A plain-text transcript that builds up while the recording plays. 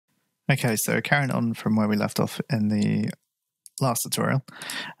Okay, so carrying on from where we left off in the last tutorial,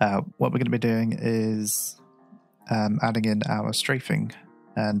 what we're going to be doing is adding in our strafing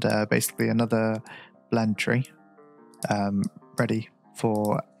and basically another blend tree ready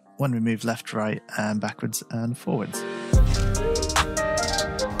for when we move left, right, and backwards and forwards.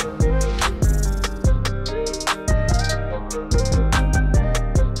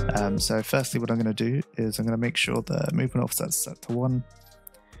 So firstly, what I'm going to do is I'm going to make sure the movement offset's set to 1.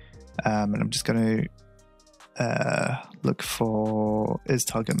 And I'm just going to look for is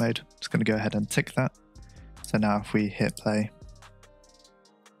target mode. Just going to go ahead and tick that. So now if we hit play,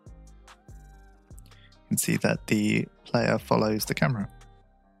 you can see that the player follows the camera.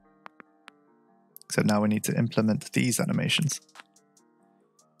 So now we need to implement these animations.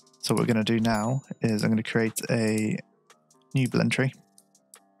 So what we're going to do now is I'm going to create a new blend tree.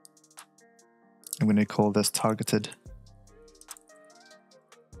 I'm going to call this targeted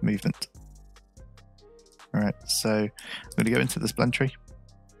movement. Alright, so I'm going to go into this blend tree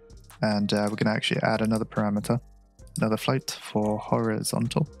and we're going to actually add another parameter, another float for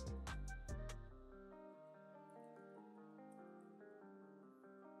horizontal.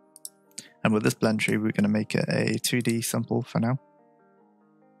 And with this blend tree, we're going to make it a 2D simple for now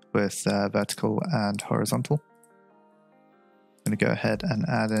with vertical and horizontal. I'm going to go ahead and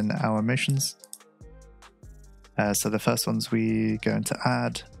add in our motions. So the first ones we're going to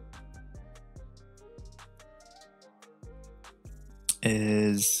add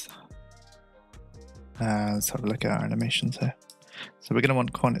is, let's have a look at our animations here. So we're going to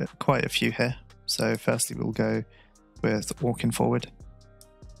want quite a few here. So firstly we'll go with walking forward.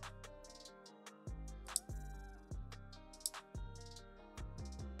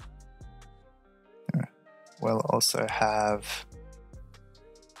 We'll also have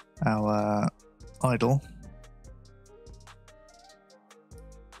our idle.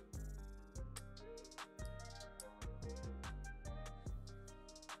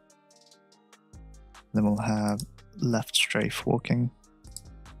 Then we'll have left strafe walking.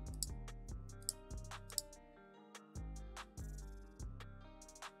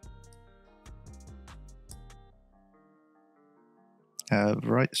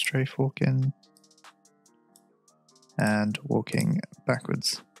 Right strafe walking. And walking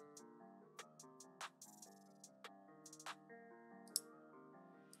backwards.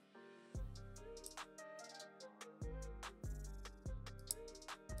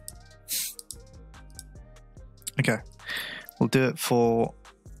 Okay, we'll do it for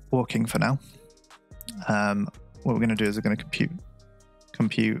walking for now. What we're going to do is we're going to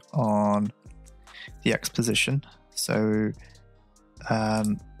compute on the X position. So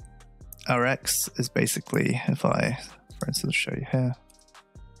our X is basically, if I, for instance, show you here,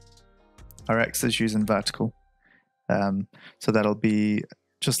 our X is using vertical. So that'll be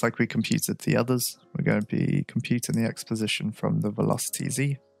just like we computed the others. We're going to be computing the X position from the velocity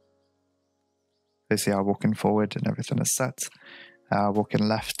Z. Basically, our walking forward and everything is set. Walking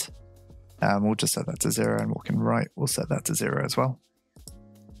left, we'll just set that to 0, and walking right, we'll set that to 0 as well.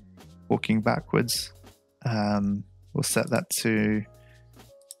 Walking backwards, we'll set that to,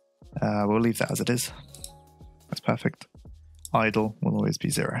 we'll leave that as it is. That's perfect. Idle will always be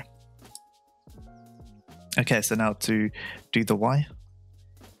 0. Okay, so now to do the Y,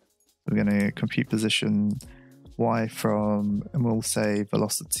 we're going to compute position Y from, and we'll say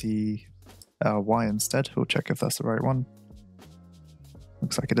velocity Y instead. We'll check if that's the right one.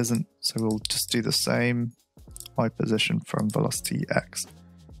 Looks like it isn't, so we'll just do the same Y position from velocity X.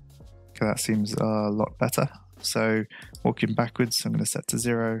 Okay, that seems a lot better. So walking backwards, I'm going to set to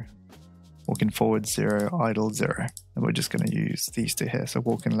 0. Walking forward 0, idle 0. And we're just going to use these two here. So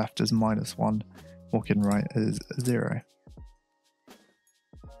walking left is -1, walking right is 0.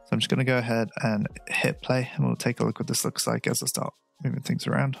 So I'm just going to go ahead and hit play, and we'll take a look what this looks like as I start moving things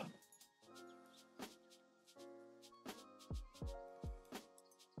around.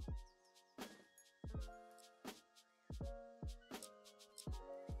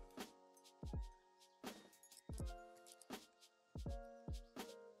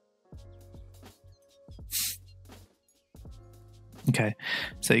 Okay,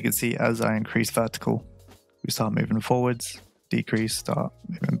 so you can see as I increase vertical, we start moving forwards, decrease, start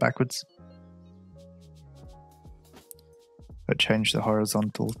moving backwards. But change the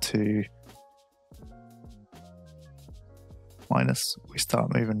horizontal to minus, we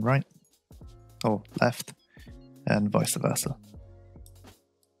start moving right or left, and vice versa.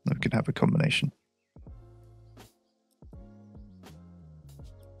 We can have a combination.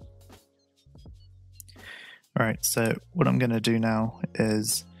 Alright, so what I'm going to do now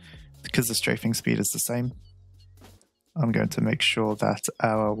is, because the strafing speed is the same, I'm going to make sure that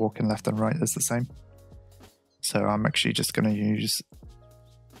our walking left and right is the same. So I'm actually just going to use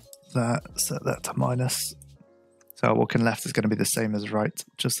that, set that to minus. So our walking left is going to be the same as right,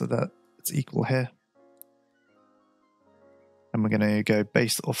 just so that it's equal here. And we're going to go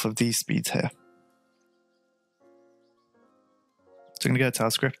based off of these speeds here. So I'm going to go to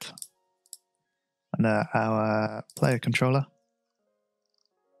our script, under our player controller.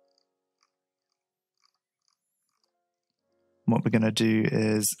 And what we're going to do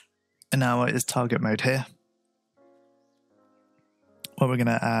is, in our is target mode here. What we're going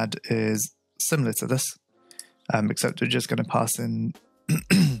to add is similar to this, except we're just going to pass in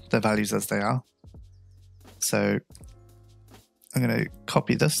the values as they are. So I'm going to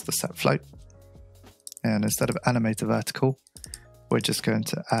copy this, the set float, and instead of animator vertical, we're just going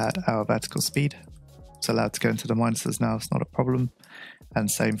to add our vertical speed. It's allowed to go into the minuses now, it's not a problem.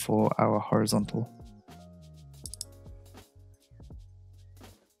 And same for our horizontal.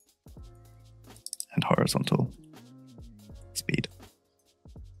 And horizontal speed.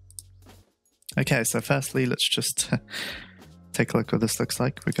 Okay, so firstly, let's just take a look what this looks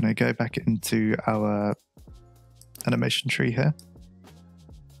like. We're going to go back into our animation tree here.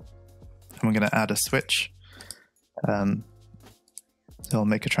 And we're going to add a switch. It'll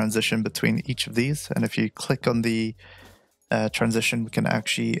make a transition between each of these. And if you click on the transition, we can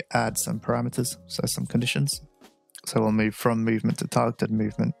actually add some parameters, so some conditions. So we'll move from movement to targeted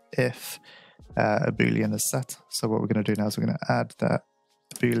movement if a Boolean is set. So what we're going to do now is we're going to add that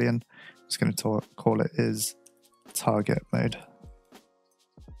Boolean. Just going to call it is target mode.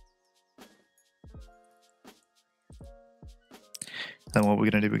 Then what we're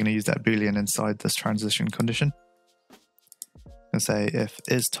going to do, we're going to use that Boolean inside this transition condition. And say if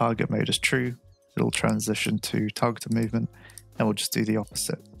is target mode is true, it'll transition to targeted movement, and we'll just do the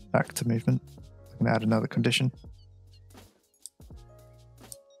opposite, back to movement. I'm going to add another condition.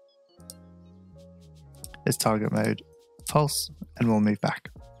 Is target mode false, and we'll move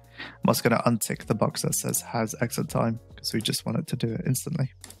back. I'm also going to untick the box that says has exit time, because we just want it to do it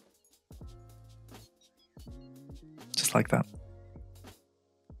instantly. Just like that.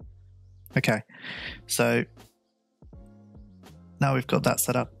 Okay, so now we've got that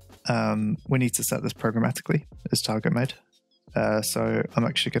set up. We need to set this programmatically as target mode. So I'm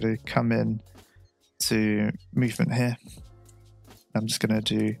actually going to come in to movement here. I'm just going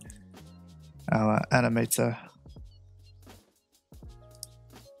to do our animator.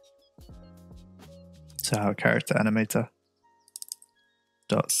 So our character animator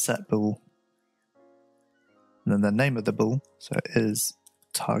dot set bool, and then the name of the bool, so it is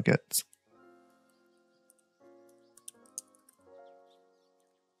target.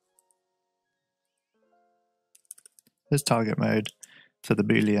 Is target mode for the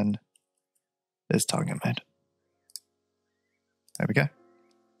Boolean is target mode. There we go.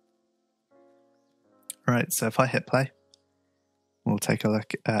 Right, so if I hit play, we'll take a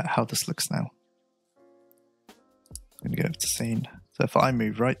look at how this looks now. I'm going to go over to scene. So if I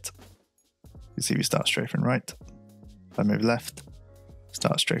move right, you see we start strafing right. If I move left,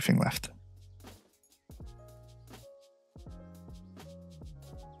 start strafing left.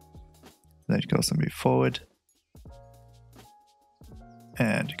 Then you can also move forward.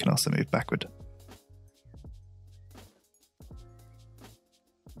 And you can also move backward.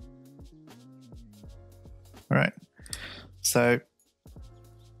 All right, so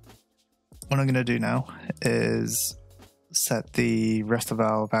what I'm going to do now is set the rest of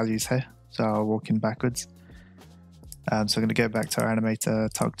our values here. So I'll walk in backwards. So I'm going to go back to our animator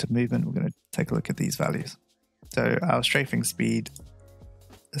targeted movement. We're going to take a look at these values. So our strafing speed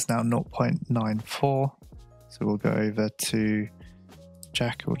is now 0.94. So we'll go over to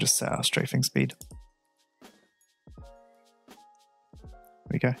Jack. We'll just set our strafing speed. There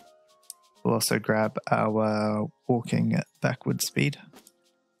we go. We'll also grab our walking backward speed.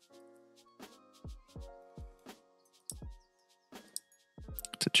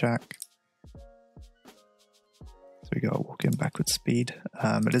 To Jack. So we got walking backward speed.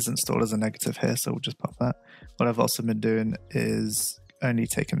 It is installed as a negative here, so we'll just pop that. What I've also been doing is only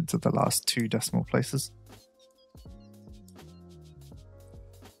taking it to the last 2 decimal places.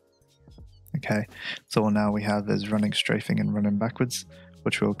 Okay, so all now we have is running strafing and running backwards,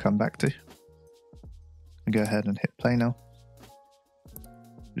 which we'll come back to. And go ahead and hit play now.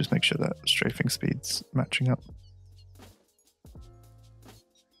 Just make sure that strafing speed's matching up.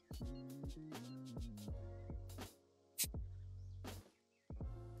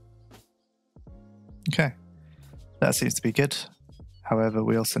 Okay, that seems to be good. However,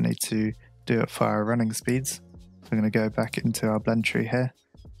 we also need to do it for our running speeds. So I'm going to go back into our blend tree here,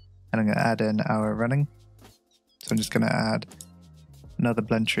 and I'm going to add in our running. So I'm just going to add another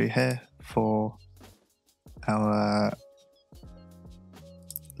blend tree here for our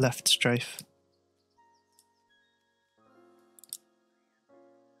left strafe.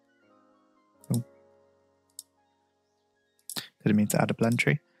 Oh. Didn't mean to add a blend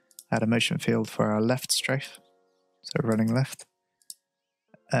tree. Add a motion field for our left strafe, so running left.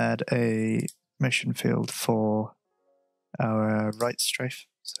 Add a motion field for our right strafe,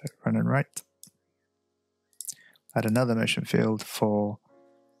 so running right. Add another motion field for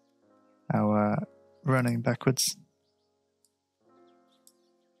our running backwards.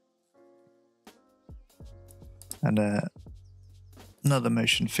 And another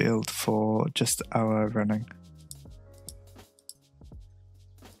motion field for just our running.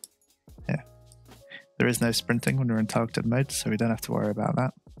 Yeah. There is no sprinting when we're in targeted mode, so we don't have to worry about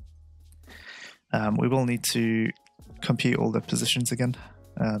that. We will need to compute all the positions again,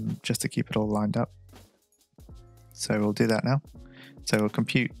 just to keep it all lined up. So we'll do that now. So we'll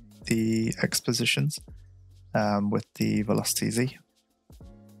compute the X positions with the velocity Z.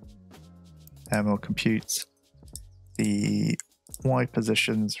 And we'll compute the Y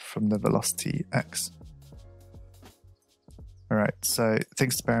positions from the velocity X. Alright, so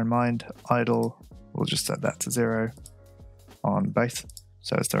things to bear in mind: idle, we'll just set that to 0 on both,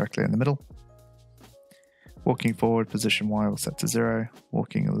 so it's directly in the middle. Walking forward, position Y will set to 0.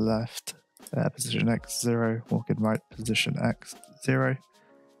 Walking left, position X 0. Walking right, position X 0.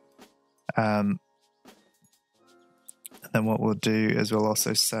 And then what we'll do is we'll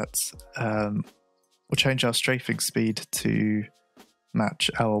also set, we'll change our strafing speed to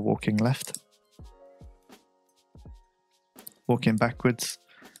match our walking left. Walking backwards,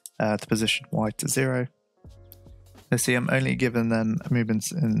 the position Y to 0. Let's see, I'm only giving them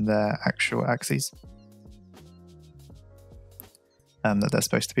movements in their actual axes that they're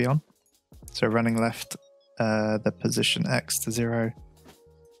supposed to be on. So running left, the position X to 0.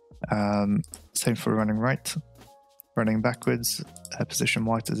 Same for running right. Running backwards, position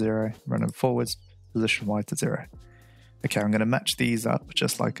Y to 0. Running forwards, position Y to 0. Okay, I'm going to match these up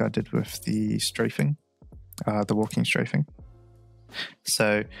just like I did with the strafing, the walking strafing.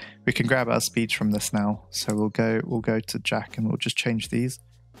 So we can grab our speeds from this now. So we'll go to Jack and we'll just change these.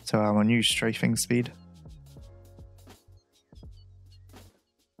 So our new strafing speed.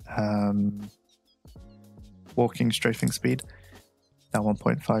 Walking strafing speed, now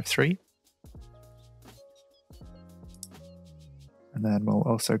 1.53. And then we'll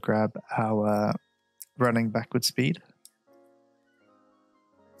also grab our running backward speed.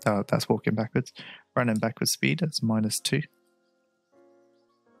 Oh, that's walking backwards. Running backwards speed is -2.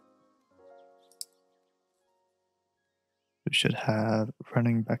 We should have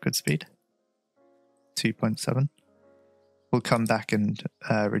running backward speed 2.7. We'll come back and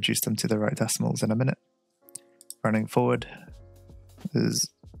reduce them to the right decimals in a minute. Running forward is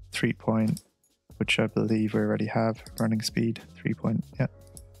 3 point, which I believe we already have. Running speed 3 point, yeah.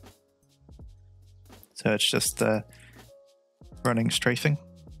 So it's just running strafing,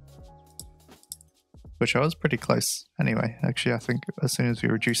 which I was pretty close anyway. Actually, I think as soon as we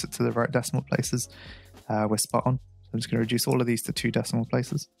reduce it to the right decimal places, we're spot on. So I'm just going to reduce all of these to 2 decimal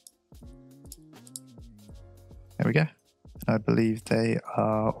places. There we go. I believe they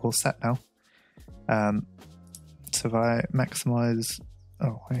are all set now. So if I maximize,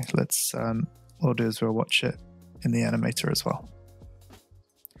 oh wait, let's, what we'll do is we'll watch it in the animator as well.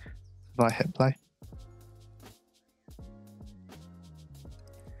 If I hit play,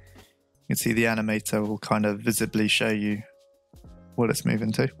 you can see the animator will kind of visibly show you what it's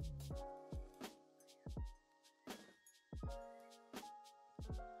moving to.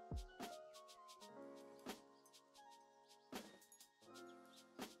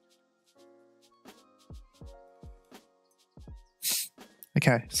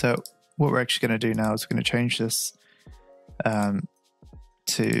 Okay, so what we're actually going to do now is we're going to change this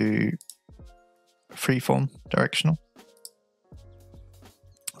to freeform directional.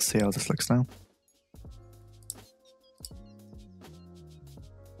 Let's see how this looks now.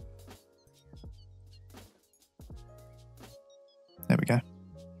 There we go.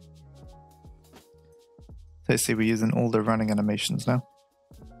 So you see we're using all the running animations now.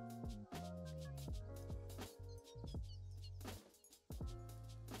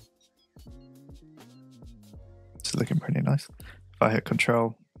 It's looking pretty nice. If I hit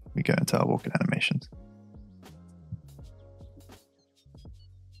Control, we go into our walking animations.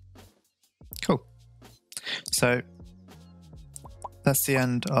 Cool. So that's the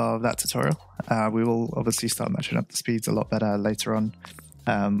end of that tutorial. We will obviously start matching up the speeds a lot better later on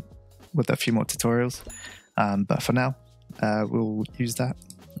with a few more tutorials. But for now, we'll use that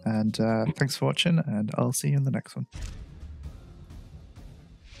And thanks for watching, and I'll see you in the next one.